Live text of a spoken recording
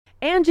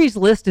Angie's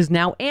List is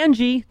now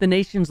Angie, the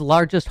nation's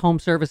largest home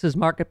services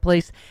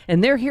marketplace,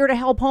 and they're here to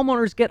help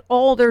homeowners get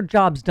all their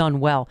jobs done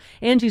well.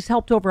 Angie's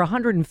helped over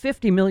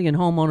 150 million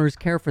homeowners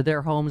care for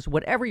their homes.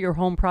 Whatever your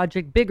home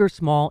project, big or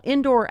small,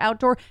 indoor or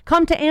outdoor,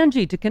 come to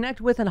Angie to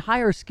connect with and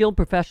hire skilled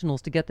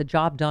professionals to get the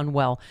job done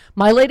well.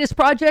 My latest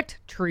project,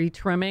 tree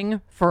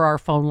trimming for our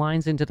phone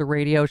lines into the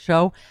radio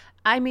show.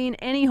 I mean,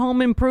 any home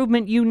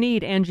improvement you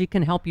need, Angie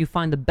can help you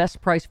find the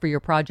best price for your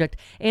project.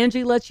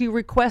 Angie lets you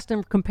request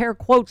and compare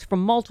quotes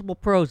from multiple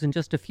pros in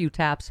just a few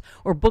taps,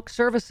 or book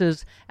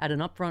services at an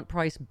upfront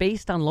price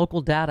based on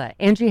local data.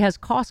 Angie has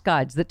cost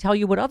guides that tell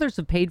you what others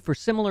have paid for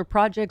similar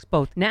projects,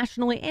 both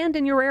nationally and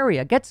in your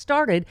area. Get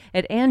started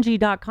at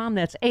Angie.com,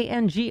 that's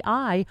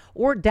ANGI,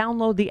 or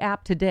download the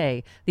app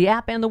today. The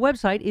app and the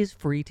website is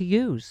free to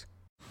use.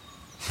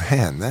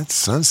 Man, that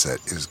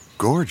sunset is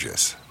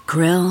gorgeous.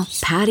 Grill,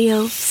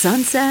 patio,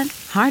 sunset.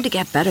 Hard to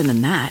get better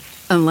than that.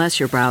 Unless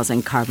you're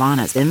browsing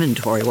Carvana's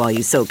inventory while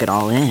you soak it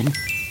all in.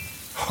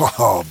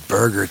 Oh,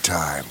 burger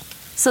time.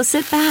 So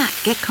sit back,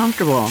 get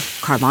comfortable.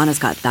 Carvana's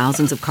got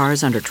thousands of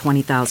cars under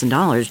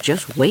 $20,000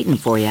 just waiting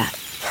for you.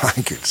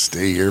 I could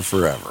stay here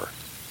forever.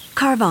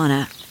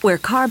 Carvana, where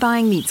car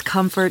buying meets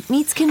comfort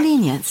meets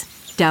convenience.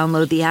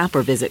 Download the app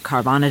or visit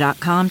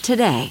Carvana.com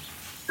today.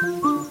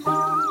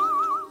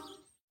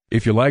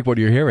 If you like what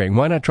you're hearing,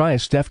 why not try a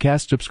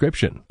StephCast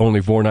subscription?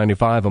 Only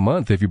 $4.95 a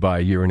month if you buy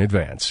a year in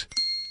advance.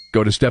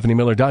 Go to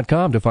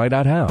StephanieMiller.com to find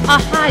out how.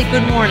 Hi,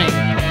 good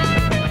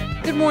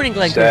morning. Good morning,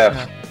 Glenn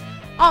Kirschner.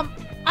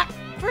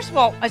 First of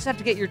all, I just have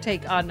to get your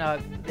take on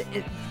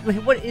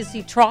what is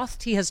he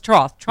trothed? He has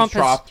trothed.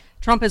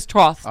 Trump has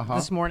trothed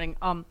this morning.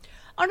 Under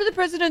the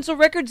Presidential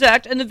Records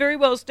Act and the very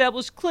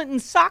well-established Clinton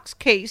Sox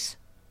case,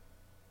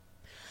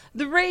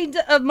 the raid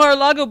of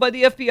Mar-a-Lago by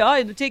the FBI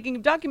and the taking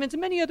of documents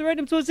and many other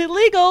items was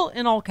illegal,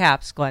 in all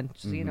caps, Glenn.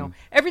 So, you know,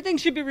 everything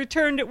should be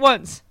returned at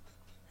once.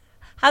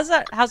 How's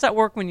that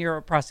work when you're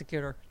a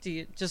prosecutor? Do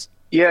you just...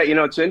 Yeah, you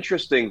know, it's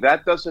interesting.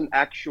 That doesn't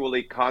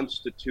actually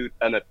constitute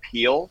an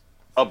appeal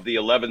of the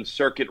 11th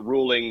Circuit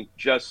ruling,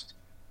 just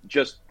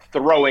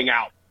throwing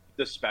out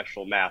the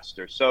special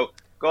master. So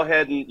go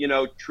ahead and,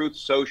 Truth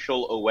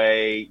Social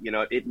away.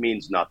 It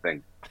means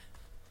nothing.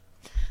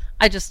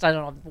 I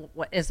don't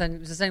know.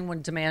 Does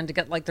anyone demand to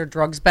get their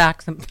drugs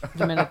back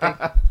the minute they?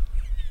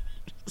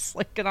 It's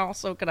can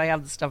I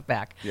have the stuff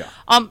back? Yeah.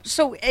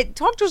 So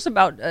talk to us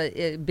about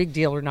big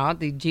deal or not.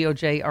 The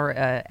DOJ are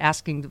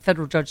asking the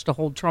federal judge to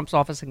hold Trump's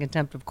office in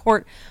contempt of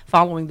court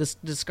following the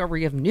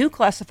discovery of new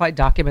classified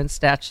documents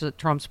stashed at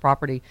Trump's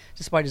property,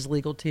 despite his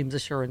legal team's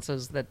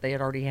assurances that they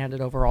had already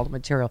handed over all the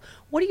material.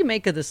 What do you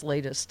make of this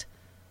latest?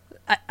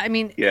 I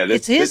mean,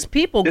 it's his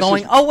people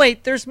going, oh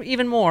wait, there's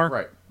even more.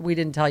 Right. We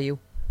didn't tell you.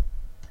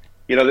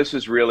 This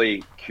is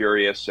really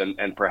curious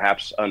and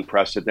perhaps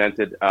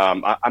unprecedented.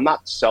 I'm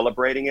not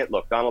celebrating it.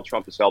 Look, Donald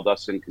Trump has held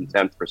us in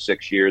contempt for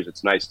 6 years.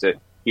 It's nice to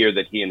hear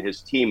that he and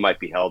his team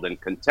might be held in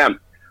contempt.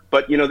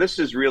 But, this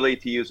is really,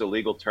 to use a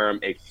legal term,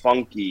 a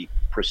funky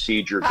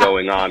procedure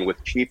going on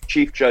with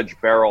Chief Judge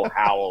Beryl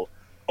Howell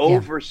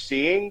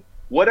overseeing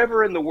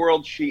whatever in the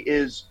world she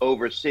is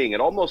overseeing.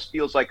 It almost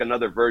feels like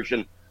another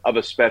version of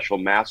a special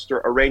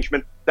master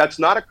arrangement. That's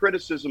not a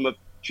criticism of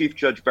Chief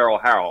Judge Beryl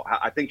Howell.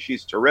 I think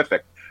she's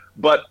terrific.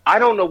 But I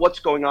don't know what's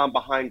going on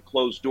behind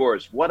closed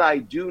doors. What I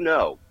do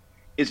know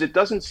is it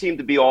doesn't seem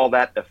to be all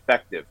that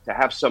effective to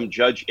have some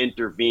judge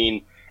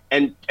intervene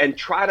and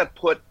try to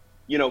put,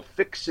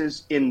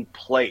 fixes in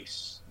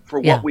place for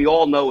what we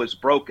all know is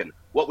broken.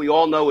 What we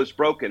all know is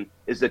broken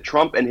is that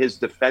Trump and his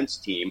defense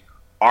team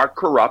are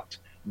corrupt,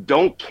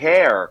 don't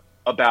care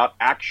about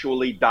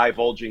actually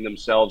divulging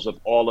themselves of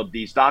all of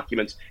these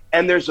documents.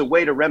 And there's a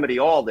way to remedy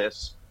all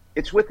this.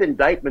 It's with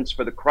indictments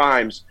for the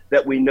crimes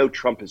that we know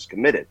Trump has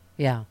committed.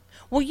 Yeah.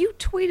 Well, you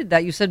tweeted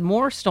that. You said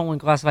more stolen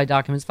classified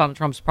documents found at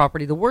Trump's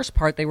property. The worst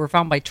part, they were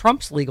found by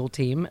Trump's legal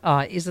team.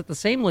 Is it the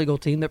same legal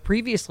team that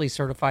previously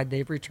certified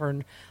they've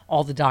returned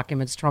all the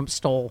documents Trump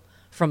stole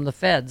from the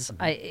feds?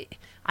 I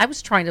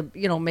was trying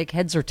to, make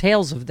heads or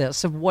tails of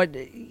this, of what,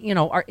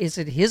 is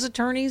it his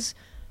attorneys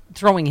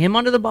throwing him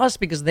under the bus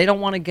because they don't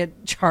want to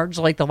get charged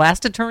like the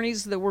last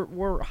attorneys that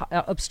were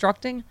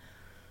obstructing?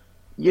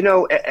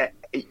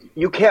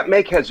 You can't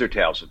make heads or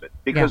tails of it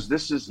because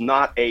this is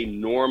not a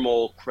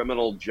normal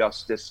criminal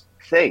justice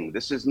thing.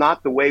 This is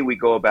not the way we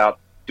go about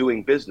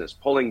doing business,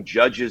 pulling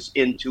judges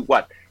into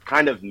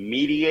kind of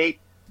mediate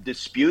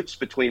disputes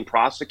between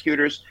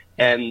prosecutors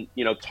and,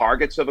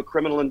 targets of a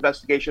criminal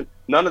investigation.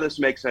 None of this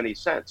makes any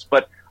sense.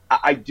 But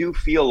I do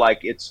feel like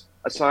it's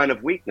a sign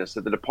of weakness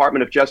that the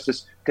Department of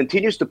Justice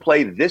continues to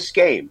play this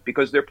game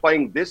because they're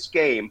playing this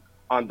game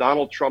on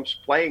Donald Trump's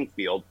playing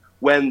field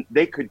when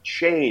they could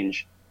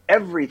change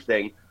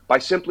everything by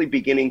simply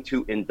beginning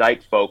to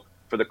indict folk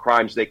for the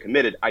crimes they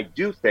committed. I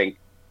do think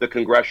the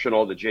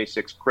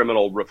J6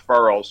 criminal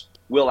referrals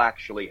will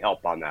actually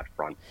help on that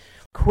front.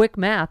 Quick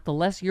math, the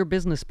less your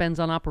business spends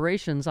on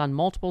operations, on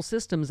multiple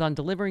systems, on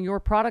delivering your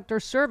product or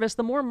service,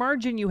 the more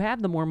margin you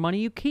have, the more money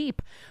you keep.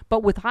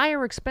 But with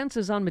higher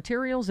expenses on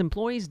materials,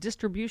 employees,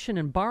 distribution,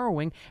 and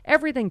borrowing,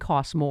 everything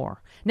costs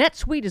more.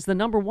 NetSuite is the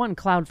 #1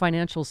 cloud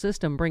financial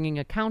system, bringing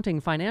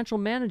accounting, financial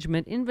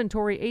management,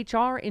 inventory,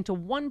 HR into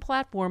one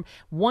platform,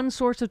 one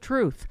source of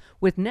truth.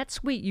 With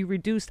NetSuite, you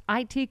reduce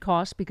IT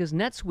costs because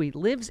NetSuite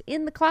lives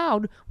in the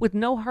cloud with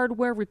no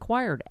hardware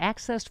required,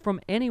 accessed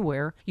from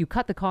anywhere. You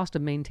cut the cost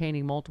of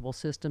maintaining multiple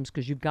systems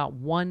because you've got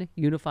one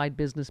unified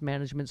business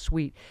management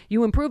suite.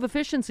 You improve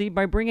efficiency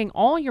by bringing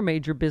all your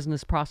major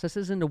business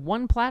processes into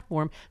one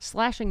platform,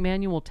 slashing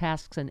manual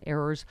tasks and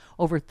errors.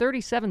 Over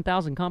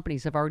 37,000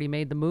 companies have already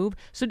made the move,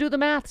 so do the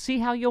math. See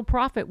how you'll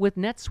profit with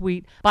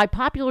NetSuite. By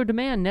popular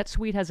demand,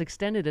 NetSuite has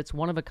extended its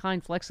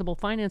one-of-a-kind flexible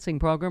financing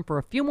program for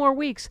a few more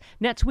weeks.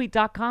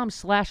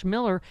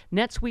 netsuite.com/Miller,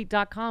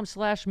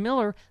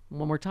 netsuite.com/Miller.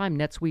 One more time,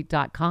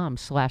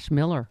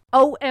 netsuite.com/Miller.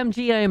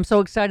 OMG, I am so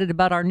excited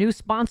about our new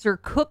sponsor,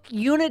 Cook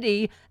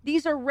Unity.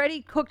 These are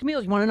ready-cooked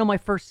meals. You want to know my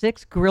first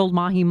 6? Grilled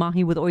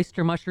mahi-mahi with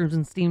oyster mushrooms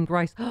and steamed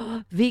rice.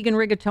 Vegan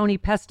rigatoni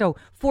pesto.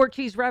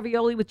 4-cheese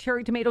ravioli with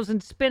cherry tomatoes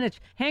and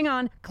spinach. Hang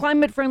on.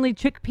 Climate-friendly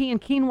chickpea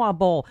and quinoa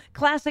bowl.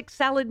 Classic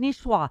salad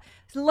niçoise.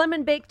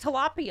 Lemon-baked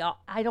tilapia.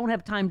 I don't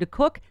have time to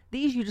cook.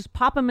 These, you just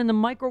pop them in the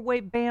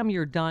microwave. Bam,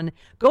 you're done.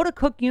 Go to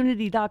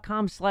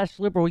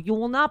cookunity.com/liberal. You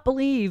will not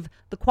believe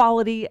the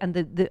quality and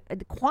the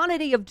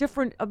quantity of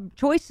different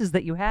choices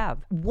that you have.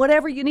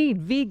 Whatever you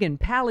need, vegan,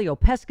 paleo,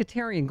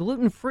 pescatarian,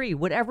 gluten-free,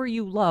 whatever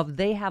you love,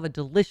 they have a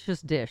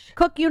delicious dish.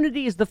 Cook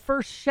Unity is the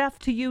first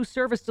chef-to-you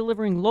service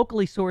delivering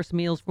locally sourced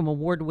meals from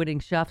award-winning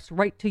chefs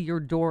right to your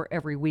door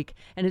every week.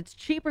 And it's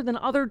cheaper than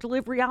other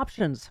delivery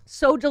options.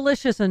 So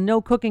delicious and no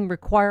cooking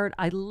required.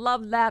 I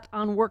love that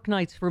on work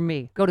nights for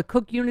me. Go to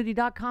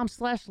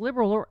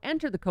cookunity.com/liberal or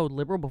enter the code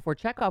liberal before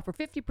checkout for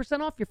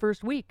 50% off your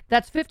first week.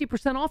 That's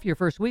 50% off your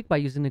first week by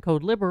using the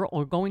code liberal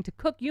or going to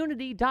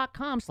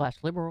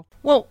cookunity.com/liberal.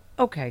 Well,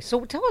 okay,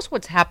 so tell us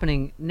what's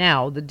happening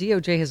now. The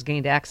DOJ has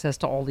gained access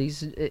to all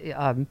these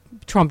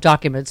Trump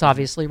documents,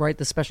 obviously, right?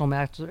 The special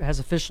master has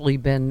officially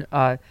been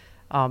that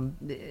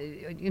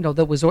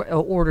was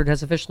ordered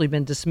has officially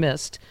been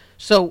dismissed.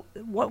 So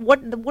what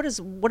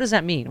does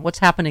that mean? What's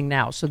happening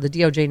now? So the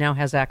DOJ now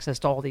has access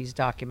to all these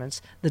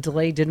documents. The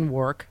delay didn't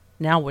work.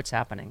 Now what's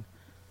happening?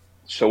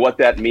 So what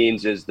that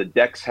means is the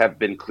decks have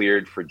been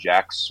cleared for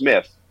Jack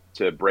Smith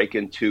to break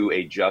into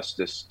a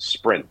justice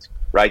sprint,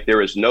 right?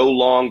 There is no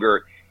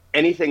longer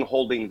anything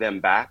holding them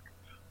back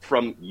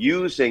from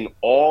using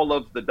all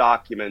of the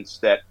documents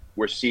that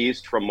were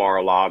seized from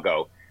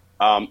Mar-a-Lago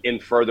in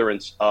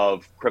furtherance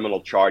of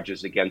criminal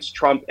charges against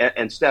Trump.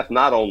 And Steph,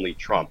 not only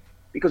Trump,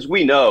 because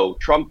we know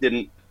Trump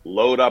didn't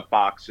load up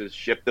boxes,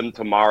 ship them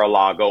to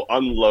Mar-a-Lago,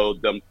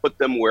 unload them, put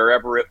them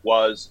wherever it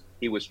was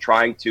he was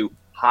trying to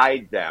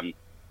hide them.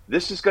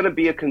 This is going to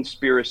be a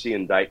conspiracy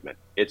indictment.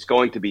 It's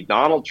going to be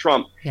Donald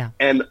Trump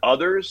and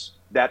others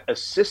that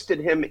assisted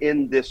him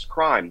in this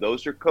crime.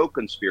 Those are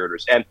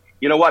co-conspirators. And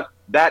you know what?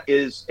 That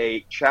is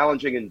a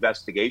challenging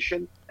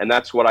investigation. And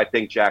that's what I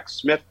think Jack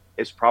Smith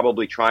is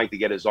probably trying to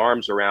get his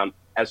arms around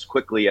as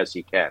quickly as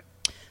he can.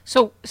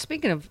 So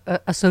speaking of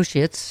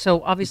associates,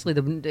 so obviously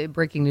the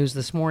breaking news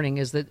this morning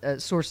is that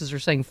sources are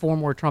saying 4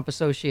 more Trump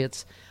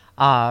associates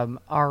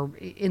are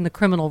in the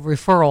criminal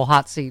referral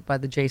hot seat by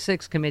the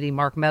J6 committee: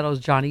 Mark Meadows,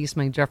 John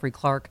Eastman, Jeffrey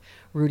Clark,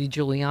 Rudy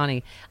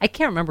Giuliani. I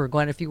can't remember,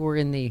 Glenn, if you were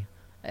in the,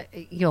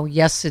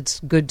 yes, it's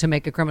good to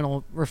make a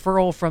criminal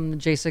referral from the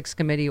J6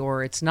 committee,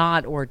 or it's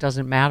not, or it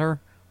doesn't matter.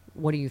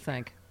 What do you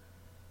think?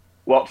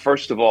 Well,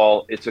 first of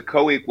all, it's a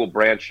co-equal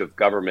branch of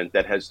government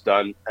that has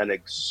done an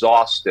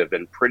exhaustive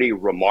and pretty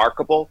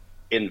remarkable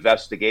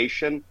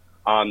investigation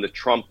on the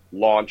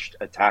Trump-launched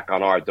attack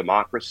on our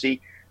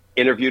democracy,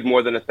 interviewed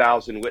more than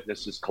 1,000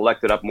 witnesses,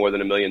 collected up more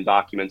than 1 million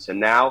documents, and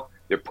now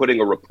they're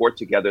putting a report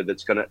together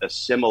that's going to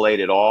assimilate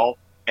it all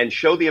and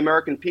show the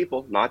American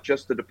people, not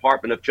just the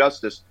Department of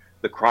Justice,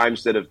 the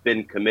crimes that have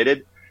been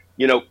committed.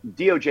 You know,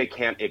 DOJ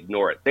can't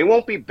ignore it. They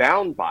won't be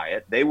bound by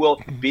it. They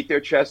will beat their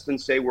chest and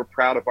say, we're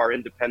proud of our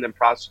independent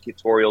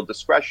prosecutorial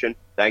discretion.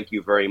 Thank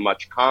you very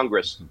much,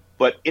 Congress.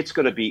 But it's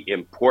going to be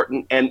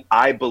important. And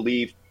I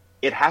believe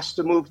it has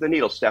to move the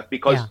needle, Steph,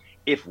 because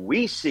if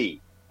we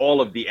see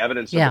all of the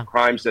evidence of the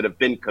crimes that have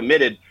been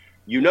committed,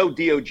 you know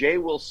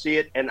DOJ will see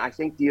it. And I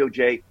think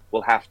DOJ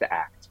will have to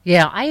act.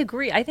 Yeah, I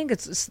agree. I think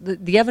it's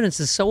the evidence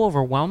is so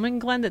overwhelming,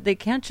 Glenn, that they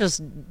can't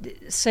just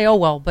say, "Oh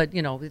well," but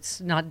it's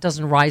not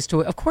doesn't rise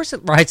to it. Of course, it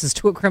rises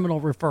to a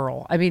criminal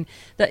referral. I mean,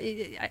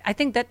 I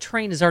think that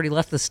train has already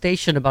left the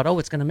station about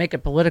it's going to make it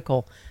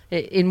political.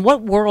 In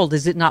what world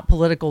is it not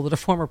political that a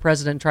former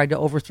president tried to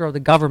overthrow the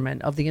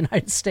government of the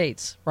United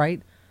States?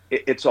 Right?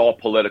 It's all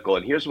political.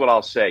 And here's what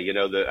I'll say.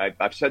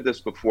 I've said this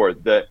before.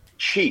 The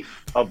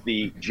chief of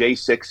the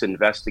J6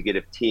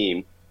 investigative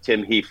team,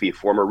 Tim Heaphy,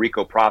 former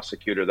RICO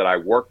prosecutor that I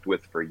worked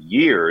with for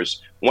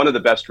years, one of the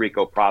best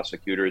RICO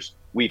prosecutors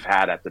we've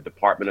had at the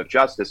Department of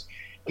Justice.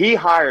 He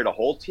hired a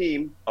whole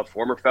team of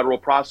former federal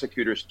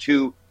prosecutors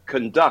to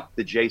conduct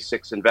the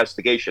J6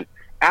 investigation.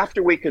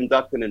 After we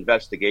conduct an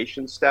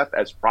investigation, Steph,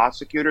 as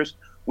prosecutors,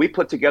 we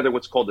put together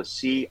what's called a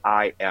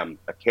CIM,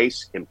 a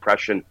case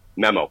impression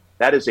memo.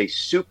 That is a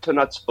soup to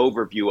nuts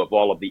overview of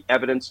all of the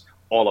evidence,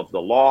 all of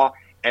the law,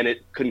 and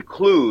it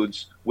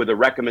concludes with a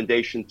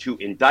recommendation to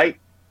indict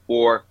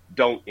or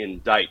don't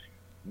indict.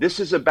 This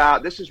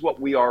is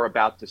what we are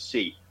about to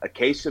see. A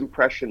case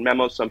impression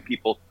memo. Some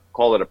people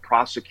call it a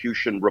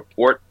prosecution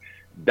report.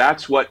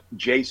 That's what the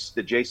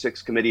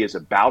J6 committee is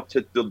about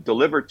to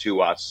deliver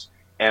to us.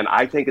 And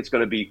I think it's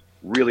going to be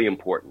really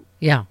important.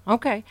 Yeah.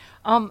 Okay.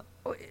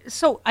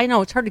 So I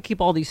know it's hard to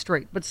keep all these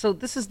straight, but so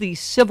this is the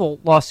civil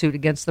lawsuit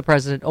against the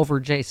president over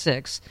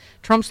J6.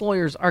 Trump's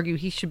lawyers argue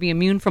he should be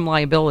immune from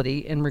liability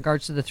in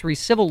regards to the 3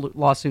 civil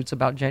lawsuits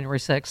about January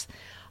 6th.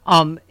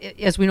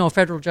 As we know, a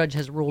federal judge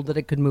has ruled that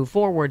it could move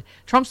forward.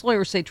 Trump's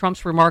lawyers say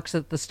Trump's remarks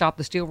at the Stop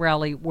the Steal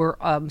rally were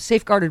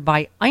safeguarded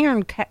by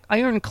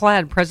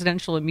ironclad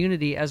presidential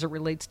immunity as it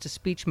relates to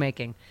speech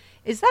making.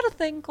 Is that a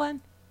thing,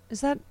 Glenn?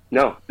 Is that?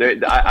 No,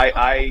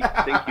 I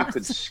think you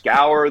could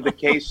scour the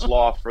case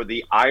law for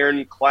the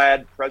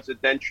ironclad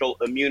presidential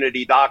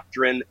immunity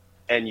doctrine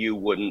and you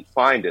wouldn't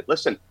find it.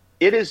 Listen,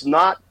 it is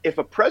not, if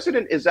a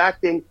president is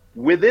acting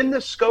within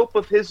the scope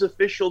of his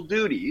official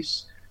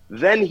duties,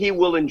 then he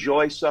will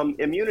enjoy some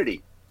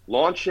immunity.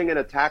 Launching an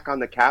attack on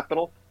the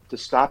Capitol to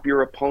stop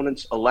your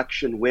opponent's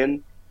election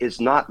win is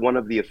not one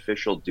of the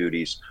official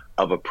duties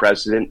of a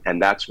president,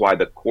 and that's why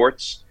the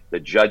courts, the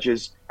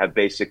judges, have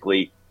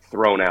basically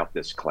thrown out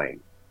this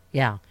claim.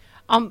 Yeah.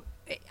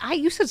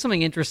 You said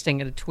something interesting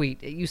in a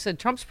tweet. You said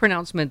Trump's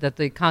pronouncement that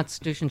the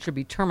Constitution should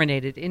be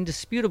terminated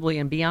indisputably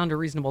and beyond a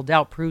reasonable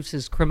doubt proves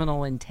his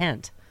criminal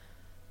intent.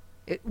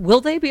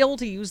 Will they be able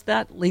to use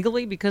that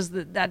legally? Because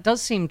that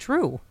does seem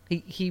true.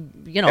 He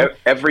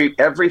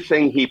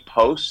everything he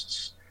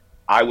posts,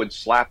 I would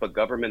slap a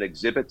government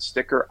exhibit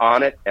sticker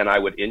on it, and I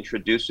would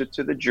introduce it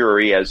to the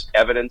jury as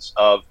evidence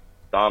of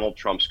Donald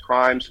Trump's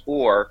crimes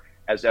or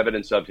as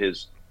evidence of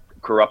his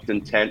corrupt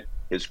intent,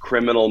 his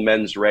criminal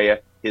mens rea,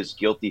 his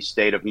guilty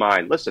state of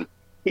mind. Listen,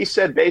 he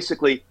said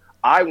basically,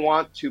 I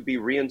want to be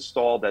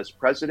reinstalled as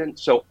president,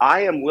 so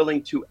I am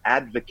willing to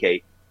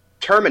advocate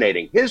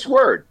terminating, his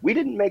word, we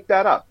didn't make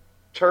that up,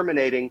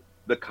 terminating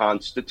the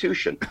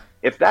Constitution.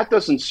 If that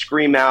doesn't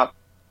scream out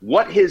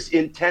what his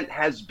intent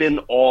has been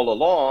all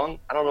along,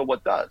 I don't know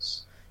what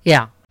does.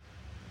 Yeah.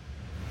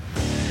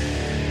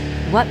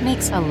 What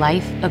makes a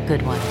life a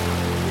good one?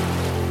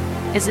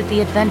 Is it the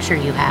adventure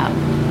you have?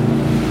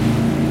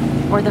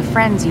 Or the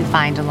friends you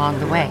find along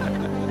the way?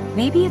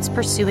 Maybe it's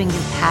pursuing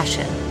your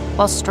passion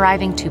while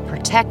striving to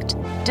protect,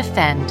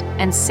 defend,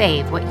 and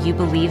save what you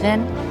believe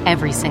in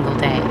every single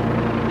day.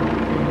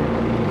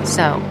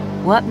 So,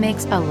 what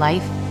makes a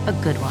life a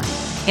good one?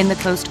 In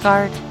the Coast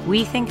Guard,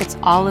 we think it's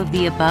all of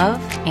the above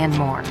and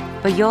more,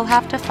 but you'll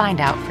have to find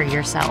out for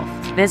yourself.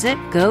 Visit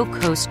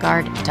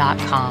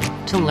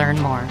gocoastguard.com to learn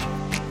more.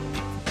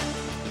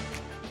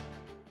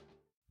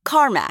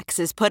 CarMax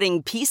is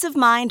putting peace of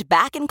mind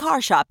back in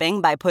car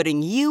shopping by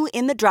putting you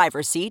in the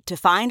driver's seat to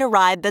find a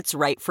ride that's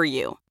right for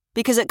you.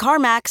 Because at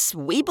CarMax,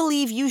 we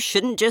believe you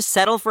shouldn't just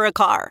settle for a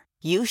car.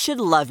 You should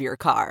love your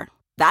car.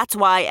 That's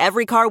why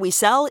every car we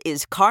sell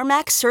is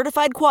CarMax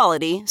certified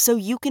quality, so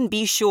you can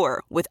be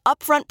sure with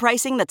upfront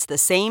pricing that's the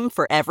same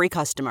for every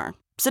customer.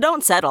 So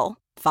don't settle.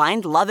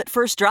 Find love at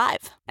first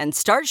drive and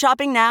start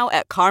shopping now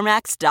at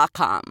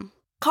CarMax.com.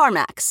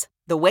 CarMax,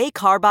 the way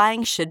car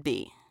buying should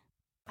be.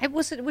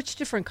 Which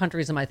different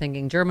countries am I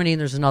thinking? Germany, and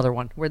there's another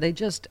one where they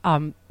just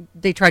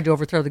they tried to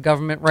overthrow the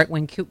government right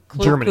when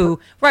Germany,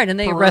 right, and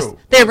they Peru.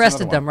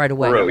 arrested them right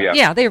away. Peru,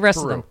 yeah. They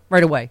arrested Peru. them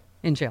right away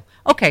in jail.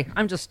 Okay,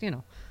 I'm just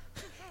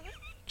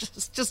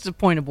just a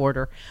point of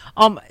order.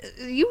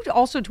 You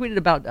also tweeted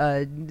about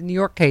New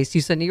York case.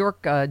 You said New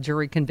York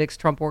jury convicts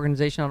Trump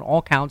Organization on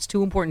all counts.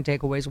 2 important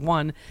takeaways.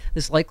 1,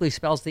 this likely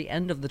spells the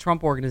end of the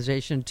Trump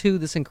Organization. 2,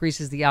 this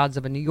increases the odds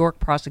of a New York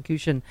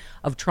prosecution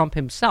of Trump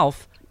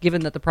himself,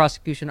 given that the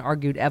prosecution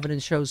argued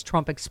evidence shows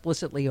Trump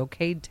explicitly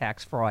okayed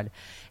tax fraud.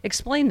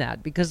 Explain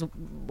that, because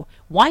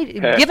why,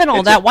 given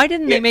all that, why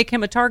didn't they make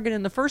him a target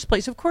in the first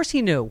place? Of course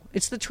he knew.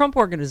 It's the Trump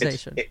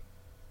Organization.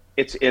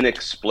 It's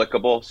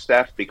inexplicable,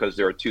 Steph, because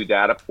there are 2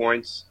 data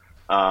points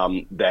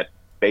that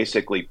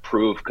basically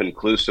prove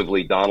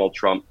conclusively Donald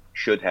Trump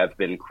should have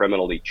been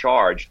criminally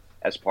charged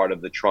as part of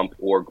the Trump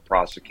org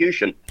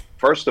prosecution.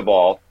 First of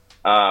all,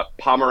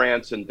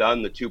 Pomerantz and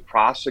Dunn, the 2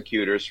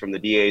 prosecutors from the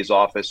DA's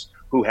office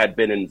who had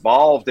been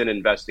involved in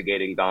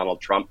investigating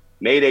Donald Trump,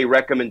 made a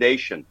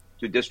recommendation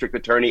to District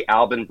Attorney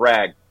Alvin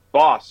Bragg.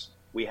 Boss,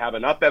 we have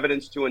enough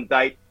evidence to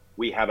indict.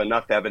 We have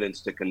enough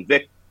evidence to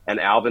convict. And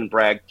Alvin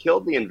Bragg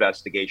killed the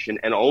investigation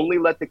and only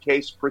let the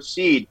case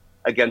proceed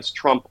against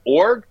Trump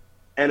org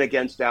and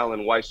against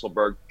Alan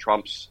Weisselberg,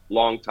 Trump's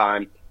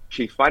longtime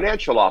chief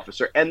financial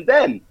officer. And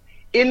then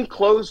in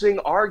closing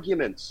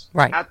arguments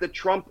at the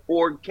Trump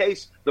org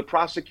case, the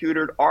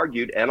prosecutor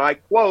argued, and I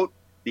quote,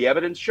 the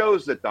evidence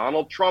shows that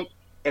Donald Trump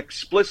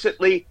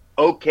explicitly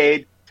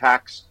okayed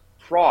tax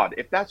fraud.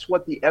 If that's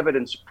what the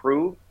evidence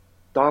proved,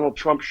 Donald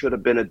Trump should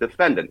have been a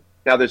defendant.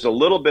 Now, there's a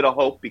little bit of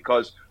hope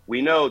because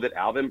we know that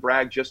Alvin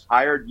Bragg just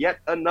hired yet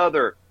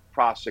another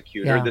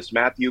prosecutor, this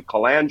Matthew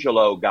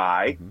Colangelo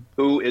guy,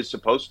 who is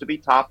supposed to be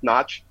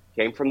top-notch,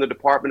 came from the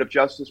Department of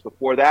Justice.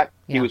 Before that,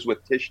 he was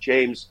with Tish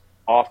James'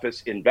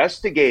 office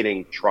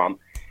investigating Trump.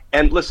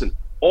 And listen,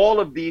 all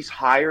of these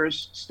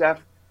hires,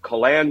 Steph,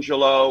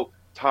 Colangelo,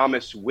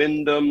 Thomas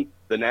Wyndham,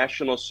 the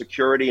national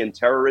security and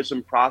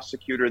terrorism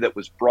prosecutor that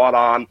was brought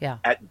on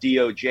at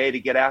DOJ to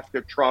get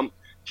after Trump,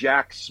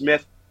 Jack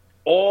Smith,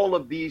 all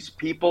of these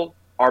people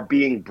are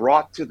being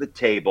brought to the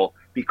table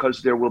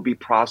because there will be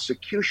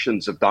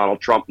prosecutions of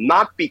Donald Trump,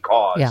 not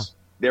because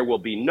there will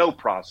be no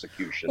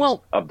prosecutions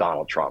of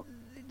Donald Trump.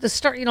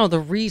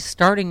 The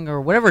restarting or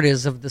whatever it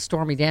is of the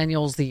Stormy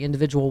Daniels, the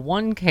individual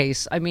one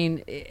case. I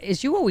mean,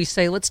 as you always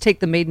say, let's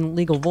take the maiden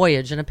legal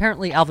voyage. And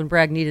apparently Alvin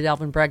Bragg needed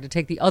Alvin Bragg to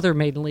take the other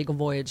maiden legal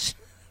voyage.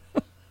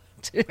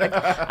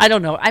 I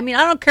don't know. I mean,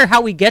 I don't care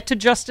how we get to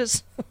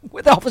justice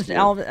with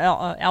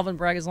Alvin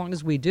Bragg as long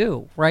as we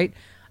do, right?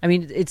 I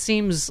mean, it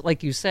seems,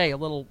 like you say, a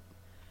little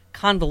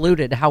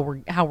convoluted how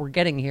we're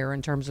getting here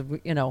in terms of,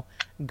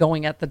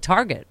 going at the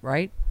target,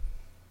 right?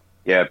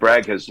 Yeah,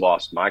 Bragg has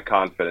lost my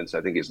confidence.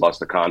 I think he's lost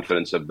the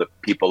confidence of the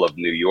people of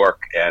New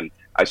York. And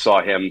I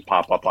saw him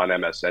pop up on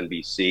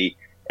MSNBC,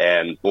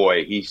 and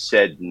boy, he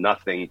said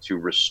nothing to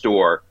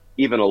restore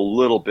even a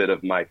little bit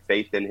of my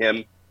faith in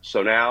him.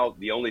 So now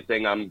the only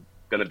thing I'm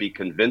going to be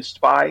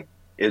convinced by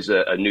is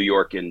a New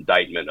York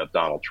indictment of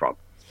Donald Trump.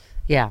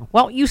 Yeah.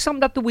 Well, you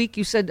summed up the week.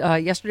 You said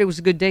yesterday was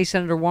a good day.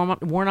 Senator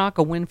Warnock,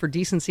 a win for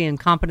decency and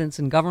competence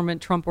in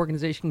government. Trump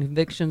Organization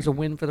convictions, a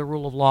win for the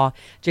rule of law.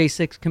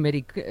 J6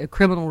 committee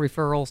criminal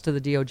referrals to the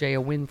DOJ,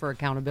 a win for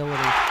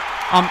accountability.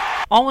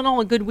 All in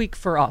all, a good week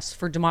for us,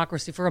 for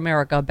democracy, for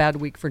America, a bad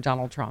week for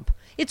Donald Trump.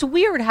 It's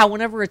weird how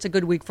whenever it's a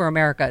good week for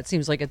America, it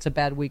seems like it's a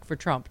bad week for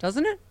Trump,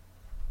 doesn't it?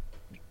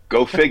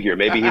 Go figure.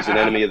 Maybe he's an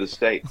enemy of the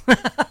state.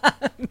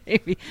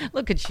 Maybe.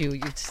 Look at you.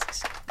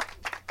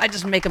 I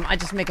just make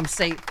him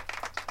say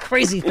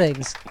crazy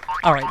things.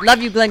 All right.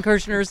 Love you, Glenn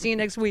Kirschner. See you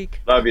next week.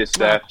 Love you,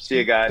 Steph. See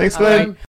you guys. Thanks, Glenn.